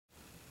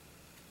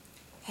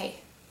Hey,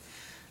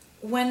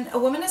 when a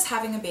woman is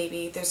having a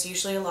baby, there's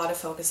usually a lot of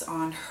focus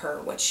on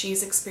her, what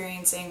she's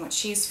experiencing, what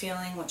she's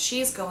feeling, what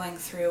she's going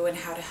through, and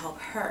how to help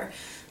her.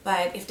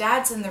 But if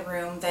dad's in the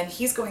room, then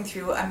he's going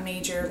through a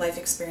major life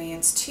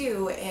experience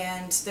too,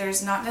 and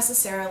there's not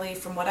necessarily,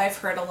 from what I've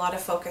heard, a lot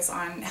of focus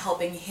on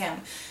helping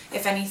him.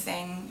 If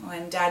anything,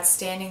 when dad's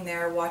standing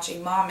there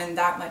watching mom in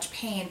that much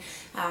pain,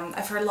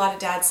 I've heard a lot of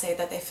dads say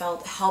that they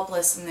felt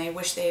helpless and they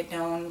wish they had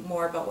known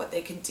more about what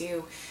they could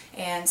do.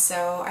 And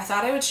so I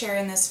thought I would share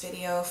in this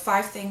video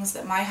 5 things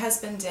that my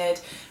husband did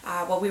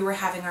while we were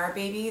having our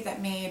baby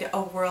that made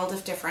a world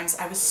of difference.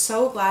 I was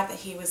so glad that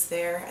he was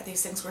there.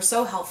 These things were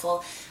so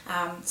helpful.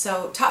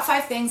 So top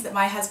 5 things that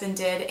my husband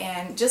did,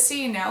 and just so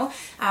you know,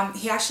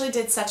 he actually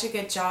did such a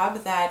good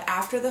job that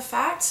after the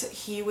fact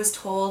he was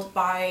told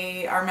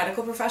by our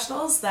medical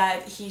professionals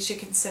that he should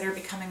consider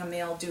becoming a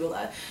male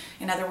doula.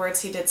 In other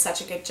words, he did such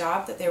a good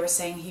job that they were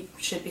saying he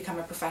should become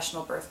a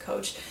professional birth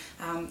coach.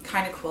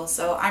 Kind of cool.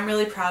 So I'm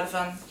really proud of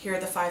him. Here are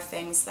the 5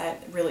 things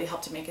that really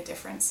helped to make a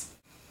difference.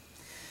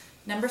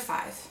 Number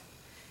 5.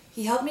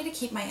 He helped me to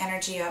keep my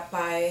energy up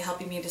by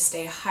helping me to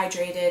stay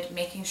hydrated,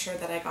 making sure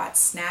that I got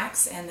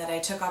snacks and that I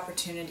took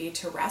opportunity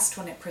to rest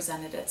when it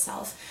presented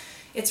itself.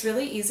 It's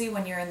really easy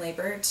when you're in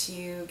labor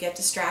to get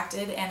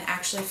distracted and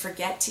actually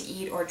forget to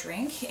eat or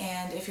drink,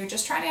 and if you're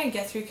just trying to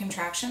get through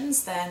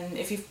contractions, then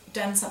if you've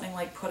done something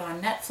like put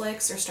on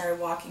Netflix or started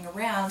walking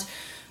around,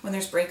 when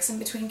there's breaks in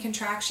between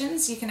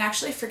contractions, you can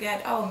actually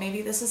forget, oh,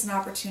 maybe this is an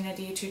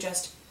opportunity to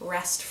just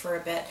rest for a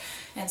bit.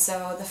 And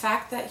so the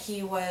fact that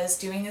he was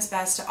doing his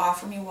best to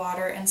offer me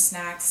water and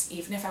snacks,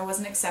 even if I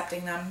wasn't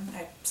accepting them,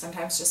 I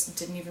sometimes just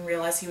didn't even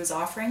realize he was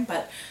offering,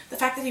 but the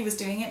fact that he was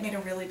doing it made a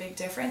really big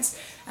difference.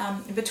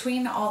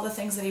 Between all the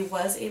things that he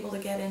was able to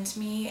get into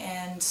me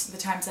and the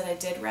times that I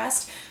did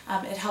rest,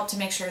 it helped to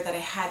make sure that I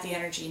had the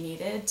energy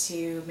needed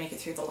to make it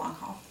through the long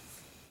haul.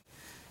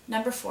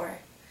 Number 4.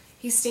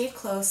 He stayed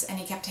close and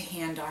he kept a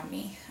hand on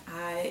me.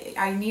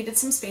 I needed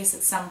some space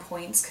at some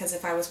points because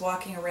if I was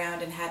walking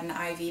around and had an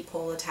IV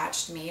pole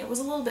attached to me, it was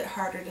a little bit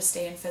harder to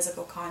stay in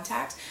physical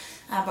contact.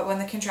 But when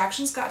the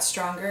contractions got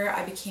stronger,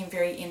 I became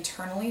very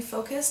internally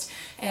focused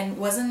and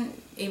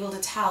wasn't able to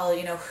tell,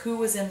 who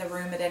was in the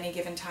room at any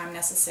given time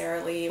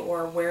necessarily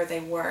or where they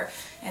were.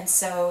 And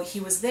so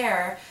he was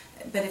there,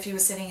 but if he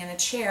was sitting in a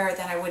chair,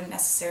 then I wouldn't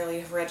necessarily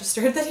have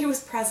registered that he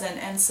was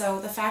present. And so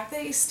the fact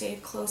that he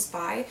stayed close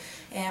by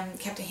and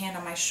kept a hand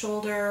on my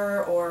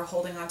shoulder or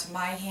holding onto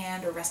my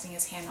hand or resting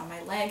his hand on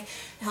my leg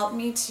helped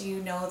me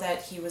to know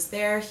that he was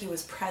there, he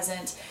was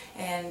present,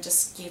 and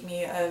just gave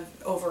me an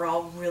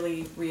overall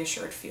really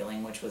reassured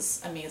feeling, which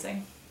was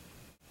amazing.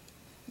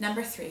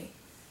 Number 3.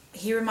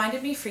 He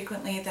reminded me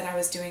frequently that I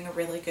was doing a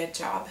really good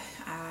job.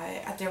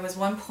 There was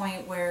one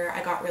point where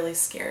I got really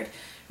scared.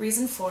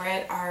 Reason for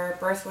it, our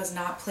birth was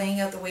not playing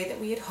out the way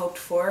that we had hoped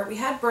for. We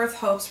had birth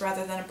hopes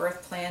rather than a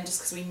birth plan just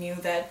because we knew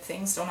that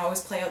things don't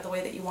always play out the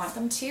way that you want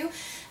them to.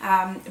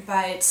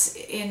 But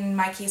in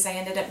my case, I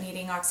ended up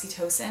needing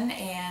oxytocin,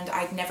 and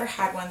I'd never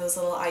had one of those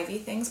little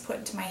IV things put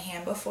into my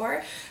hand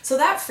before. So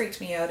that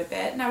freaked me out a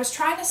bit, and I was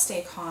trying to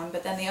stay calm,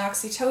 but then the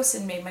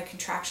oxytocin made my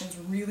contractions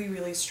really,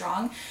 really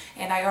strong,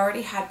 and I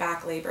already had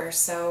back labor.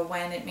 So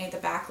when it made the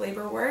back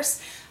labor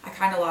worse, I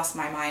kind of lost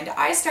my mind.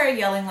 I started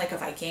yelling like a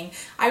Viking.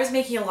 I was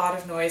making a lot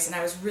of noise and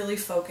I was really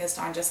focused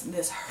on just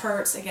this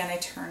hurts. Again, I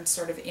turned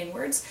sort of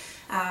inwards.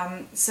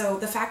 So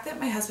the fact that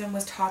my husband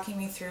was talking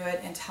me through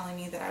it and telling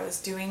me that I was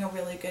doing a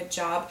really good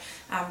job,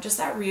 just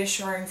that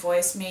reassuring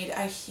voice made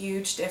a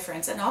huge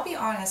difference. And I'll be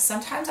honest,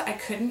 sometimes I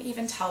couldn't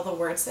even tell the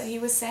words that he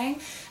was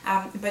saying,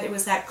 but it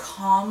was that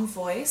calm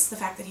voice, the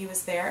fact that he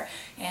was there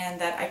and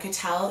that I could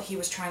tell he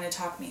was trying to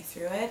talk me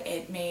through it.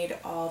 It made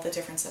all the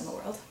difference in the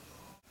world.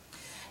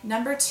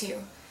 Number 2,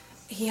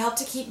 he helped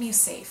to keep me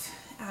safe.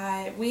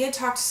 We had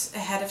talked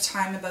ahead of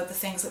time about the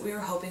things that we were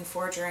hoping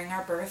for during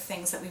our birth,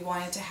 things that we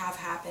wanted to have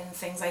happen,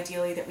 things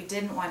ideally that we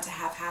didn't want to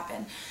have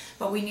happen.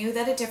 But we knew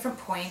that at different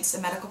points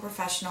a medical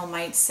professional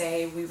might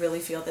say, we really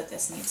feel that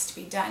this needs to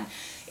be done.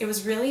 It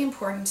was really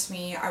important to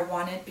me. I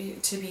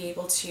wanted to be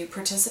able to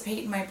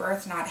participate in my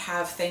birth, not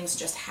have things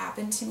just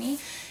happen to me.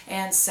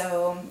 And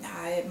so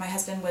my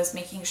husband was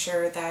making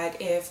sure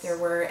that if there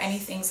were any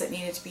things that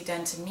needed to be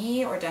done to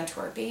me or done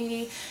to our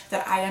baby,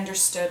 that I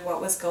understood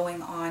what was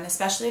going on,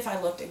 especially if I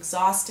looked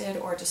exhausted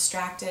or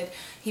distracted.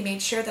 He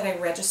made sure that I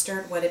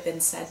registered what had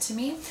been said to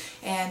me,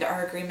 and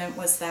our agreement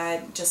was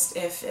that just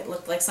if it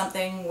looked like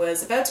something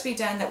was about to be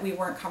done that we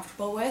weren't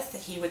comfortable with,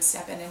 that he would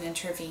step in and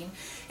intervene.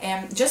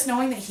 And just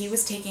knowing that he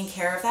was taking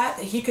care of that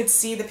he could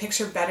see the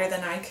picture better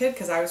than I could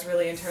because I was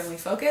really internally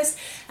focused,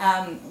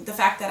 the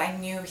fact that I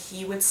knew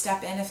he would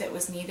step in if it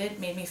was needed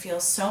made me feel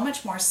so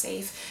much more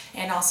safe,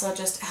 and also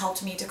just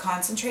helped me to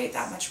concentrate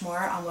that much more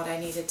on what I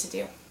needed to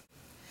do.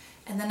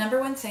 And the number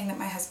 1 thing that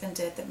my husband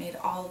did that made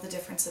all the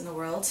difference in the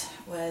world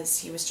was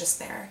he was just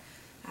there.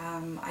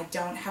 I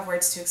don't have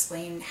words to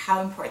explain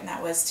how important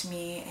that was to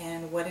me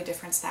and what a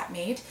difference that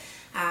made.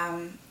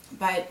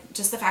 But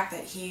just the fact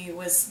that he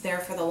was there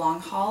for the long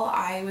haul,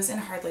 I was in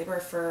hard labor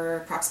for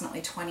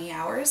approximately 20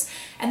 hours,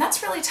 and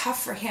that's really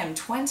tough for him.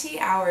 20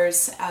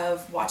 hours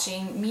of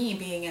watching me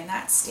being in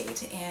that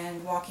state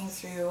and walking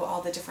through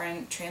all the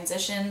different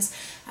transitions.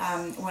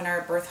 When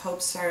our birth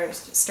hopes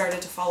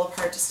started to fall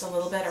apart just a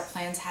little bit, our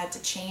plans had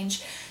to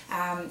change.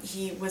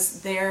 He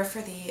was there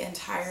for the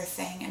entire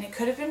thing, and it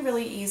could have been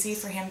really easy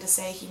for him to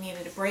say he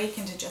needed a break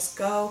and to just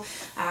go,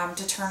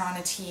 to turn on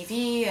a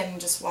TV and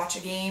just watch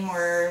a game,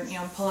 or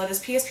pull out his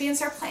PSP and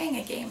start playing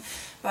a game.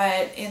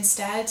 But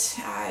instead,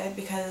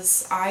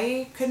 because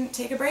I couldn't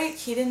take a break,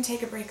 he didn't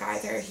take a break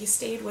either. He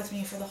stayed with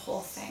me for the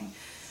whole thing.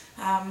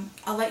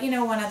 I'll let you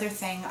know one other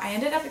thing. I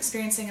ended up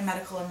experiencing a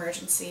medical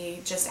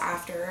emergency just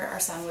after our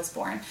son was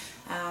born.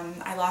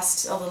 I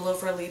lost a little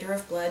over 1 liter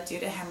of blood due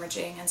to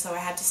hemorrhaging, and so I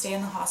had to stay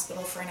in the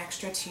hospital for an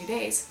extra 2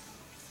 days.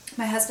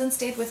 My husband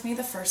stayed with me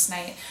the first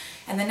night,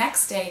 and the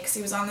next day, because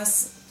he was on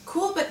this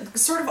cool but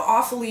sort of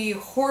awfully,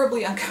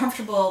 horribly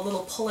uncomfortable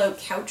little pull-out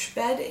couch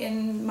bed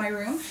in my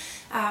room,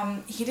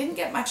 he didn't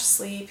get much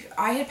sleep.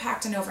 I had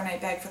packed an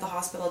overnight bag for the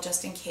hospital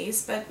just in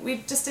case, but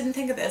we just didn't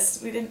think of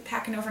this. We didn't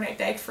pack an overnight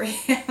bag for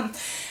him.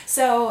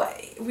 So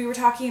we were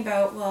talking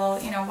about, well,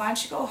 why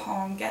don't you go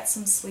home, get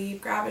some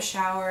sleep, grab a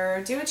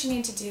shower, do what you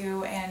need to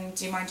do, and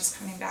do you mind just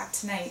coming back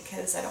tonight,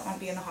 because I don't want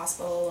to be in the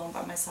hospital alone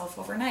by myself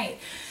overnight.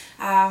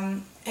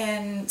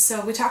 And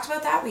so we talked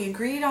about that, we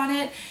agreed on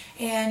it,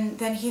 and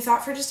then he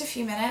thought for just a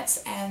few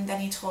minutes, and then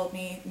he told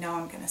me, no,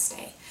 I'm gonna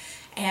stay.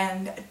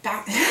 And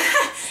back,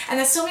 and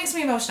that still makes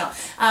me emotional,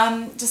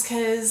 just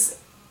because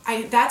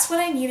that's what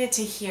I needed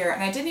to hear,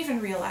 and I didn't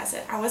even realize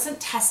it. I wasn't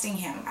testing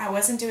him. I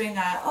wasn't doing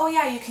oh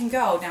yeah, you can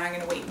go, now I'm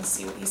gonna wait and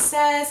see what he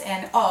says,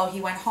 and oh,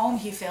 he went home,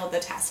 he failed the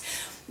test.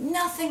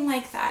 Nothing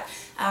like that.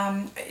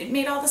 It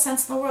made all the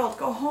sense in the world.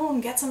 Go home,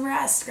 get some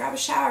rest, grab a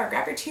shower,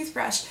 grab your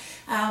toothbrush.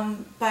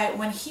 But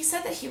when he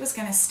said that he was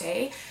going to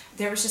stay,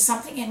 there was just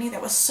something in me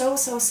that was so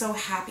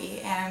happy,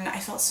 and I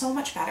felt so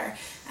much better.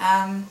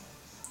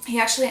 He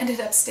actually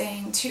ended up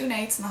staying 2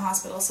 nights in the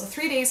hospital, so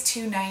 3 days,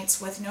 2 nights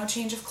with no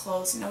change of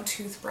clothes, no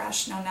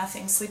toothbrush, no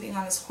nothing, sleeping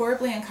on this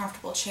horribly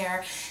uncomfortable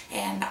chair,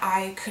 and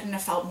I couldn't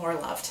have felt more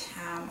loved.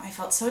 I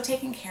felt so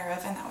taken care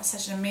of, and that was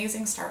such an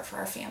amazing start for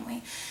our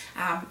family.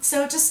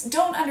 So just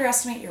don't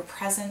underestimate your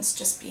presence,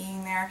 just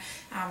being there.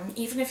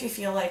 Even if you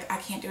feel like I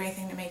can't do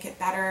anything to make it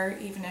better,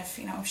 even if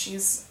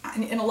she's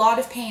in a lot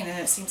of pain and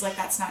it seems like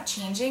that's not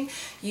changing,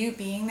 you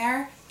being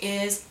there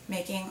is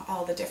making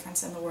all the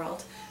difference in the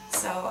world.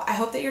 So I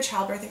hope that your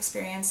childbirth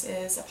experience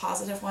is a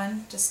positive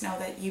one. Just know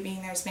that you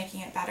being there is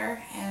making it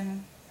better,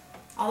 and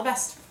all the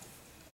best.